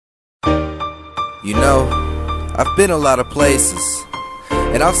You know, I've been a lot of places,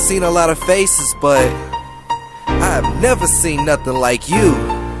 and I've seen a lot of faces, but I've never seen nothing like you.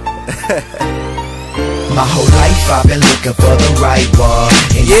 My whole life I've been looking for the right one,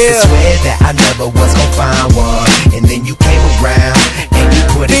 and I swear that I never was gonna find one. And then you came around and you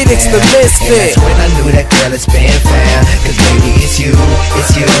put it Phoenix down, the Misfit. and that's when I knew that girl has been found. Cause baby it's you,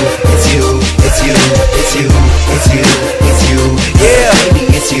 it's you, it's you, it's you, it's you, it's you, it's you. Yeah, baby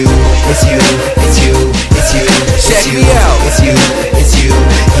it's you, it's you, it's you, it's you, check it's you, me out. It's you, it's you,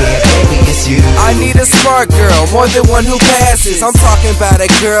 yeah baby it's you. I need a smart girl, more than one who passes. I'm talking about a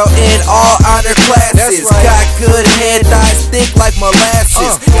girl in all honor classes. Right. Got good head, thighs thick like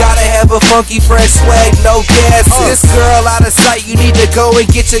molasses. Gotta have a funky fresh swag, no gases. This girl out of sight, you need to go and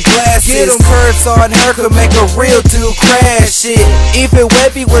get your glasses. Curves on her could make a real dude crash it. Even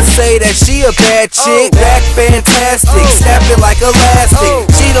Webby would say that she a bad chick. Back fantastic, snapping like elastic.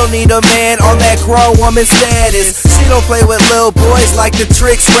 She don't need a man on that grown woman status. She don't play with little boys like the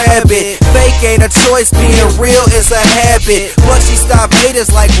Tricks Rabbit. Fake ain't a choice, being real is a habit. But she stop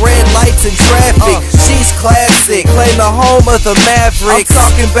haters like red lights in traffic. She's classic, claim the home of the Mavericks. I'm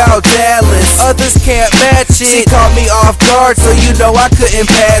talking about Dallas, others can't match it. She caught me off guard, so you know I couldn't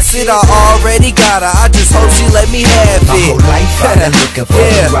pass it. I already got her, I just hope she let me have it. My whole life I've been looking for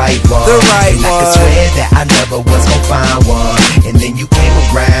the right one, the right and one. I can swear that I never was gonna find one. And then you came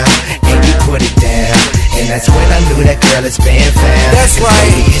around and you put it down, and that's when I knew that girl has been found. That's right.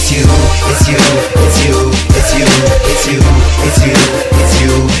 Baby, it's you, it's you, it's you, it's you, it's you, it's you, it's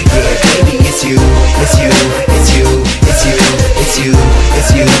you. Yeah, baby, it's you, it's you, it's you, it's you, it's you,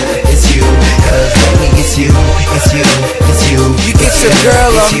 it's you, it's you. Cause baby, it's you, it's you, it's you. You get your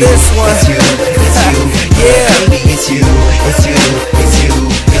girl on this one. It's you, it's you. Yeah, baby, it's you, it's you, it's you,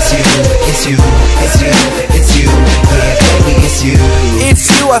 it's you, it's you, it's you, it's you. Yeah, baby, it's you. It's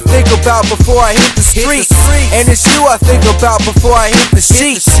you I think about before I hit the street, and it's you I think about before I hit the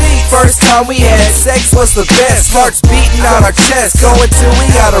sheet. First time we had sex was the best. Hearts beating out our chest, going till we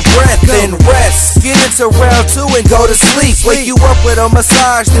out of breath. Then rest, get into round 2 and go to sleep. Wake you up with a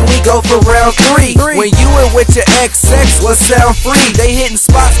massage, then we go for round 3. When you were with your ex, sex was sound free. They hitting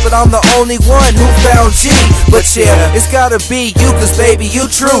spots, but I'm the only one who found G. But yeah, it's gotta be you, cause baby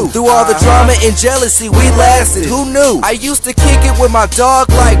you true. Through all the drama and jealousy we lasted, who knew? I used to kick it with my dog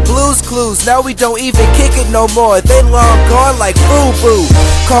like Blue's Clues. Now we don't even kick it no more, they long gone like boo-boo.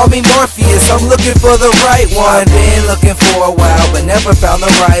 Call me Morpheus, I'm looking for the right one. Been looking for a while, but never found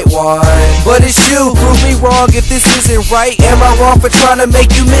the right one. But it's you, prove me wrong if this isn't right. Am I wrong for trying to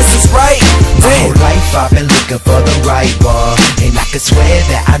make you miss us right? My whole life I've been looking for the right one, and I can swear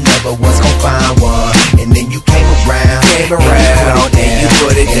that I never was gonna find one. And then you came around, and you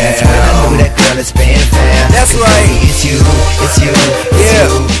put it down. That's when I knew that girl has been found. That's right. Baby, it's you, it's you, it's you,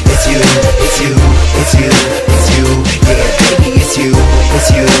 it's you, it's you, it's you, it's you. Yeah, baby, it's you, it's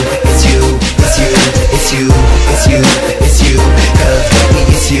you, it's you, it's you, it's you, it's you, it's you. Cause baby,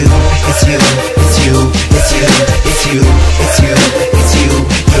 it's you, it's you, it's you, it's you, it's you, it's you, it's you.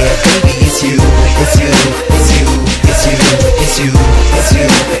 Yeah, baby, it's you, it's you, it's you, it's you, it's you, it's you,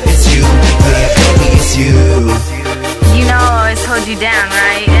 it's you. Yeah, baby, it's you. You know I always hold you down,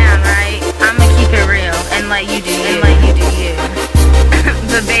 right? I'ma keep it real and let you do you,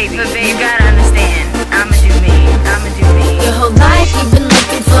 but baby, you gotta understand, I'ma do me. Your whole life you've been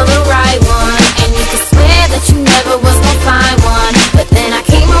looking for the right one, and you can swear that you never was gonna find one. But then I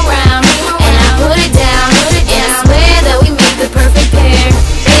came around and I put it down, and I swear that we made the perfect pair.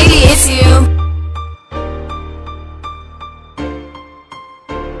 Baby, it's you.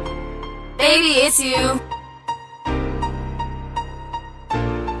 Baby, it's you.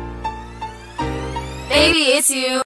 Baby, it's you.